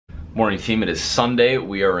Morning team, it is Sunday.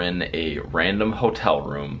 We are in a random hotel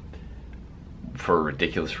room for a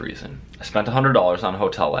ridiculous reason. I spent $100 on a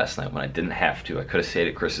hotel last night when I didn't have to. I could have stayed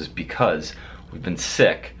at Chris's because we've been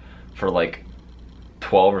sick for like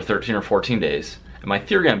 12 or 13 or 14 days. And my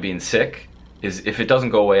theory on being sick is if it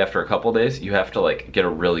doesn't go away after a couple days, you have to like get a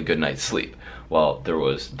really good night's sleep. Well, there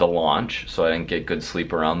was the launch, so I didn't get good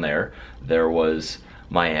sleep around there. There was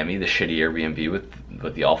Miami, the shitty Airbnb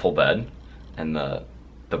with the awful bed and the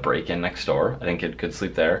break-in next door. I didn't get good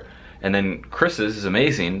sleep there. And then Chris's is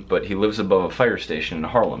amazing, but he lives above a fire station in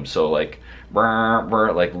Harlem, so like,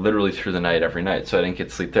 like literally through the night every night. So I didn't get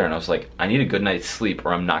sleep there, and I was like, I need a good night's sleep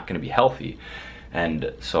or I'm not gonna be healthy.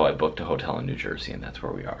 And so I booked a hotel in New Jersey, and that's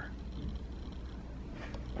where we are.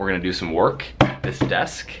 We're gonna do some work at this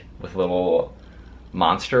desk with a little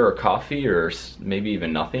Monster or coffee or maybe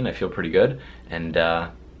even nothing. I feel pretty good. And yeah,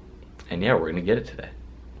 we're gonna get it today.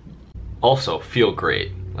 Also, feel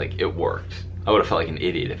great. Like, it worked. I would have felt like an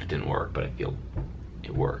idiot if it didn't work, but I feel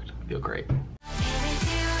it worked. I feel great.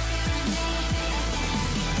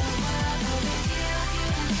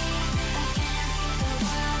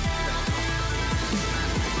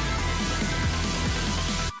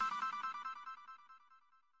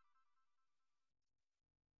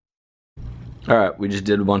 All right, we just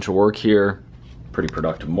did a bunch of work here. Pretty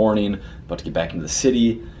productive morning. About to get back into the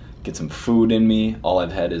city, get some food in me. All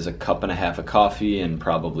I've had is a cup and a half of coffee and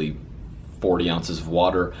probably 40 ounces of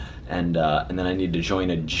water. And then I need to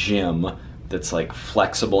join a gym that's like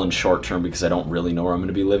flexible and short term because I don't really know where I'm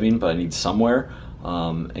gonna be living, but I need somewhere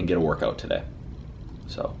and get a workout today.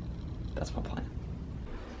 So that's my plan.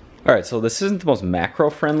 All right, so this isn't the most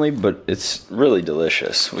macro friendly, but it's really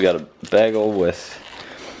delicious. We got a bagel with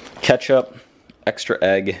ketchup, extra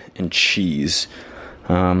egg, and cheese.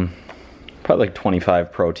 Probably like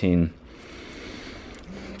 25 protein,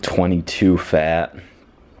 22 fat,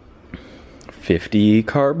 50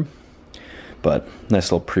 carb, but nice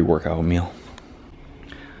little pre-workout meal.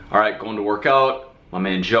 All right, going to work out. My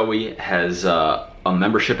man Joey has a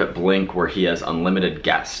membership at Blink where he has unlimited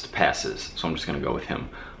guest passes, so I'm just gonna go with him.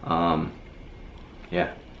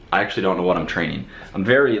 Yeah, I actually don't know what I'm training. I'm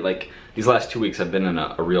very, like, these last 2 weeks I've been in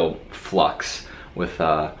a real flux with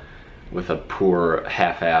a poor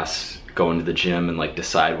half-ass going to the gym and like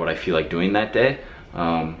decide what I feel like doing that day.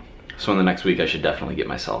 So in the next week I should definitely get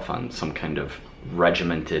myself on some kind of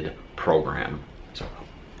regimented program. So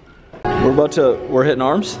we're hitting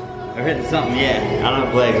arms? We're hitting something, yeah. I don't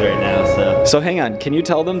have legs right now, so. So hang on, can you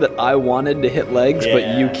tell them that I wanted to hit legs,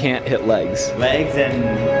 but you can't hit legs? Legs and,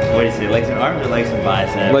 what do you say, legs and arms or legs and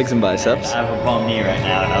biceps? Legs and biceps. I have a bum knee right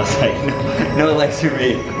now, and I was like, no legs for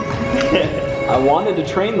me. I wanted to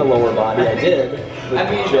train the lower body, I did. But I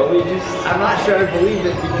mean, Joey just... I'm not sure I believe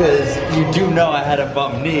it because you do know I had a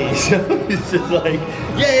bum knee, so it's just like,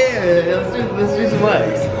 yeah, let's do some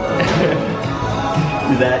legs.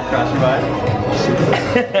 Did that cross your mind?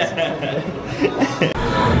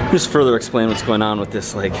 Just further explain what's going on with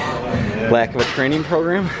this like lack of a training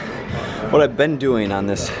program. What I've been doing on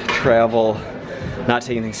this travel, not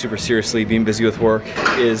taking things super seriously, being busy with work,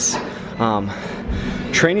 is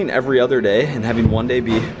training every other day and having one day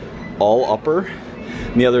be all upper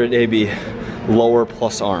and the other day be lower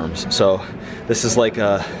plus arms. So this is like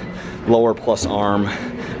a lower plus arm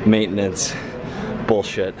maintenance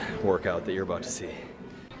bullshit workout that you're about to see.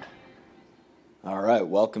 All right,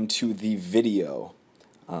 welcome to the video.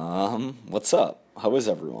 What's up? How is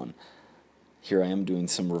everyone? Here I am doing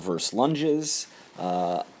some reverse lunges.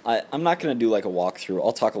 I'm not going to do like a walkthrough.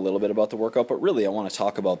 I'll talk a little bit about the workout, but really I want to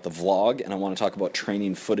talk about the vlog, and I want to talk about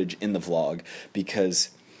training footage in the vlog because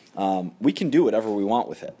we can do whatever we want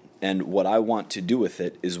with it. And what I want to do with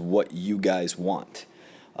it is what you guys want.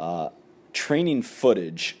 Training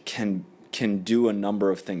footage can do a number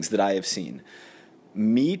of things that I have seen.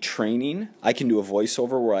 Me training, I can do a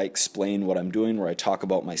voiceover where I explain what I'm doing, where I talk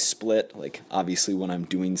about my split, like obviously when I'm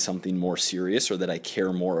doing something more serious or that I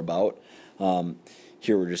care more about.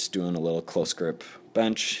 Here we're just doing a little close grip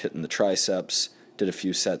bench, hitting the triceps, did a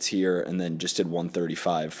few sets here, and then just did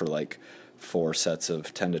 135 for like 4 sets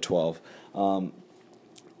of 10 to 12.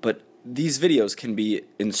 But these videos can be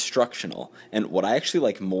instructional, and what I actually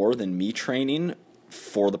like more than me training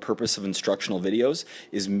for the purpose of instructional videos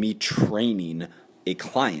is me training a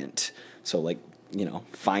client. So like, you know,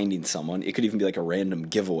 finding someone, it could even be like a random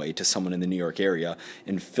giveaway to someone in the New York area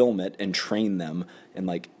and film it and train them and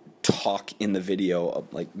like talk in the video,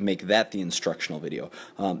 like make that the instructional video.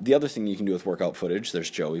 The other thing you can do with workout footage,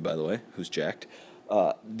 there's Joey, by the way, who's jacked.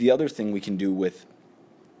 The other thing we can do with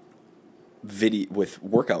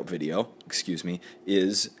workout video,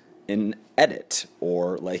 is an edit,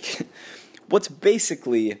 or like what's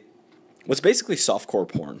basically what's basically softcore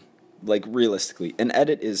porn, like realistically. An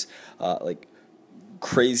edit is like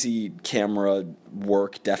crazy camera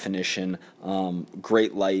work, definition,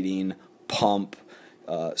 great lighting, pump,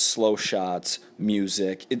 slow shots,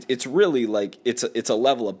 music. It's really like it's a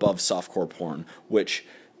level above softcore porn, which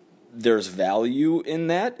there's value in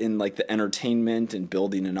that, in like the entertainment and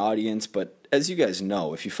building an audience. But as you guys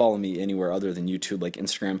know, if you follow me anywhere other than YouTube, like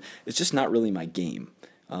Instagram, it's just not really my game.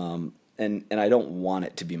 And I don't want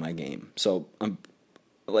it to be my game. So I'm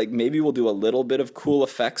like, maybe we'll do a little bit of cool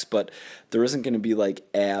effects, but there isn't going to be like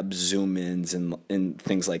ab zoom ins and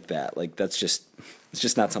things like that. Like it's just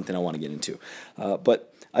not something I want to get into.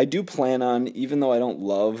 But I do plan on, even though I don't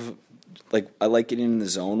love, like I like getting in the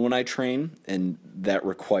zone when I train, and that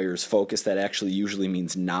requires focus. That actually usually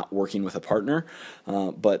means not working with a partner.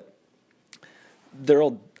 But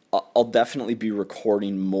I'll definitely be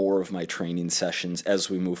recording more of my training sessions as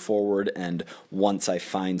we move forward, and once I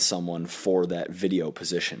find someone for that video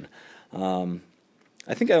position. I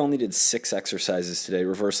think I only did 6 exercises today,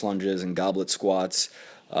 reverse lunges and goblet squats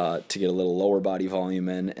to get a little lower body volume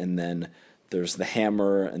in, and then there's the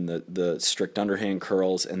hammer and the strict underhand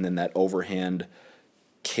curls, and then that overhand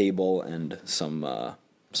cable and a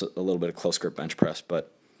little bit of close grip bench press.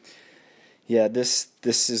 But yeah, this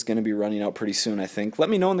is going to be running out pretty soon, I think. Let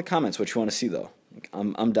me know in the comments what you want to see, though.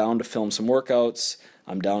 I'm down to film some workouts.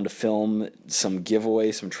 I'm down to film some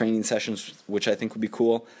giveaways, some training sessions, which I think would be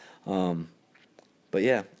cool. But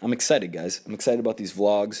yeah, I'm excited, guys. I'm excited about these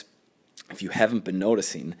vlogs. If you haven't been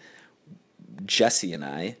noticing, Jesse and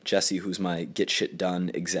I, Jesse, who's my get shit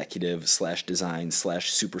done executive / design /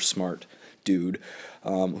 super smart dude,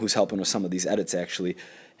 who's helping with some of these edits actually,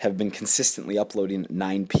 have been consistently uploading at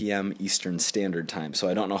 9 p.m. Eastern Standard Time. So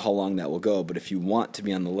I don't know how long that will go, but if you want to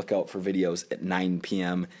be on the lookout for videos at 9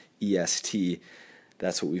 p.m. EST,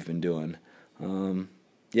 that's what we've been doing.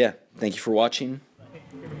 Yeah, thank you for watching.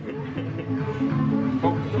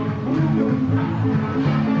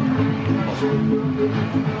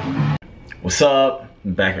 What's up?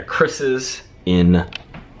 I'm back at Chris's in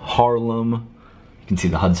Harlem. You can see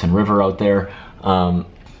the Hudson River out there.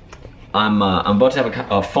 I'm about to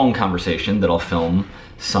have a phone conversation that I'll film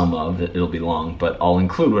some of. It'll be long, but I'll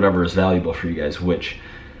include whatever is valuable for you guys, which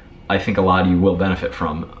I think a lot of you will benefit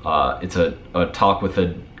from. It's a talk with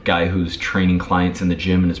a guy who's training clients in the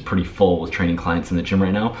gym and is pretty full with training clients in the gym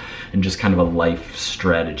right now, and just kind of a life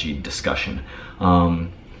strategy discussion.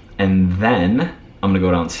 And then I'm gonna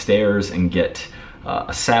go downstairs and get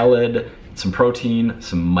a salad, some protein,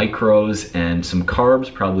 some micros, and some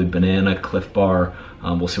carbs, probably banana, Cliff Bar.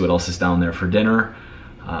 We'll see what else is down there for dinner,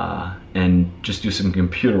 and just do some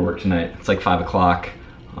computer work tonight. It's like 5 o'clock,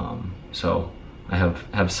 so I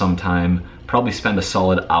have some time. Probably spend a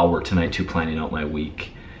solid hour tonight too planning out my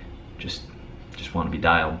week. Just want to be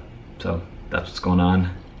dialed. So that's what's going on.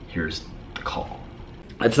 Here's the call.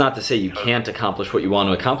 It's not to say you can't accomplish what you want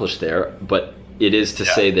to accomplish there, but it is to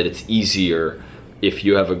say that it's easier if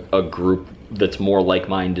you have a group that's more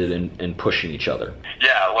like-minded and pushing each other.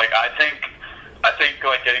 Yeah, like I think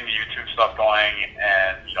like getting the YouTube stuff going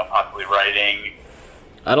and possibly writing.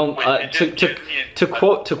 I don't to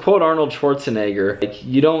quote Arnold Schwarzenegger, like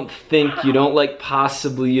you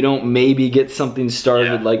don't maybe get something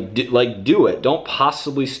started, like do it. Don't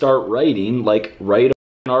possibly start writing, like write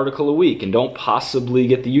an article a week, and don't possibly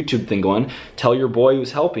get the YouTube thing going. Tell your boy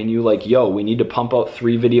who's helping you, like, yo, we need to pump out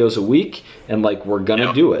 3 videos a week, and like we're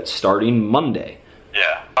gonna do it starting Monday.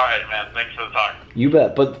 Yeah. All right, man. Thanks for the talk. You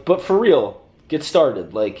bet. But for real, get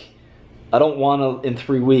started. Like, I don't want to in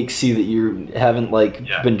 3 weeks see that you haven't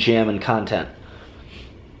been jamming content.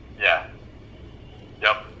 Yeah.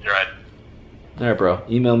 Yep. You're right. All right, bro.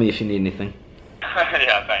 Email me if you need anything.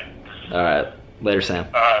 Yeah. Thanks. All right. Later, Sam.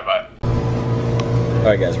 All right. Bye. All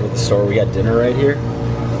right, guys, we're at the store. We got dinner right here.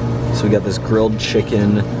 So we got this grilled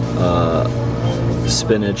chicken,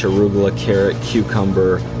 spinach, arugula, carrot,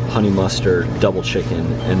 cucumber, honey mustard, double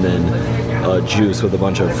chicken, and then juice with a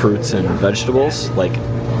bunch of fruits and vegetables, like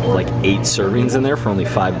 8 servings in there for only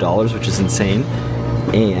 $5, which is insane.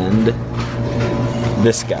 And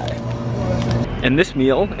this guy. And this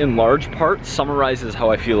meal, in large part, summarizes how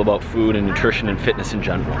I feel about food and nutrition and fitness in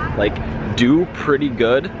general. Like, do pretty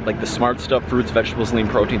good, like the smart stuff, fruits, vegetables, lean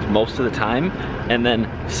proteins most of the time, and then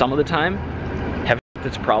some of the time, have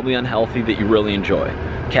that's probably unhealthy that you really enjoy.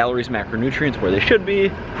 Calories, macronutrients where they should be,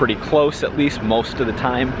 pretty close at least most of the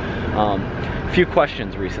time. A few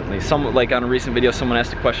questions recently. Like on a recent video, someone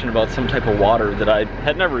asked a question about some type of water that I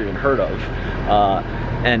had never even heard of.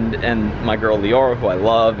 And my girl Leora, who I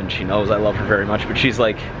love, and she knows I love her very much, but she's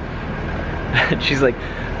like,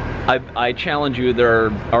 I challenge you,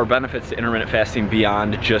 there are benefits to intermittent fasting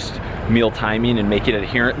beyond just meal timing and making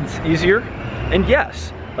adherence easier. And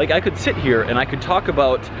yes, like I could sit here and I could talk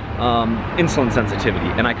about insulin sensitivity,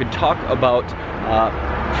 and I could talk about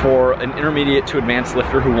for an intermediate to advanced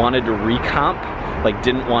lifter who wanted to recomp, like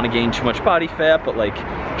didn't want to gain too much body fat, but like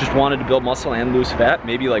just wanted to build muscle and lose fat,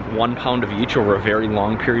 maybe like 1 pound of each over a very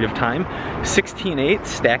long period of time. 16/8,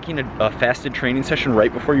 stacking a fasted training session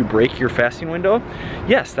right before you break your fasting window,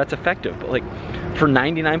 yes, that's effective, but like for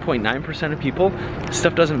 99.9% of people,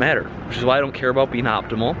 stuff doesn't matter, which is why I don't care about being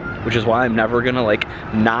optimal, which is why I'm never gonna like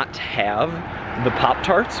not have the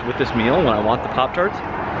Pop-Tarts with this meal when I want the Pop-Tarts,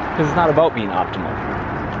 because it's not about being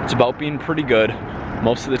optimal. It's about being pretty good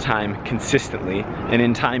most of the time, consistently, and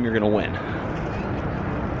in time you're gonna win.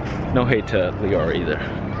 No hate to Lior either.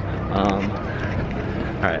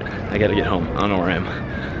 Alright, I gotta get home. I don't know where I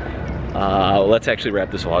am. Let's actually wrap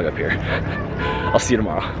this vlog up here. I'll see you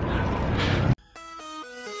tomorrow.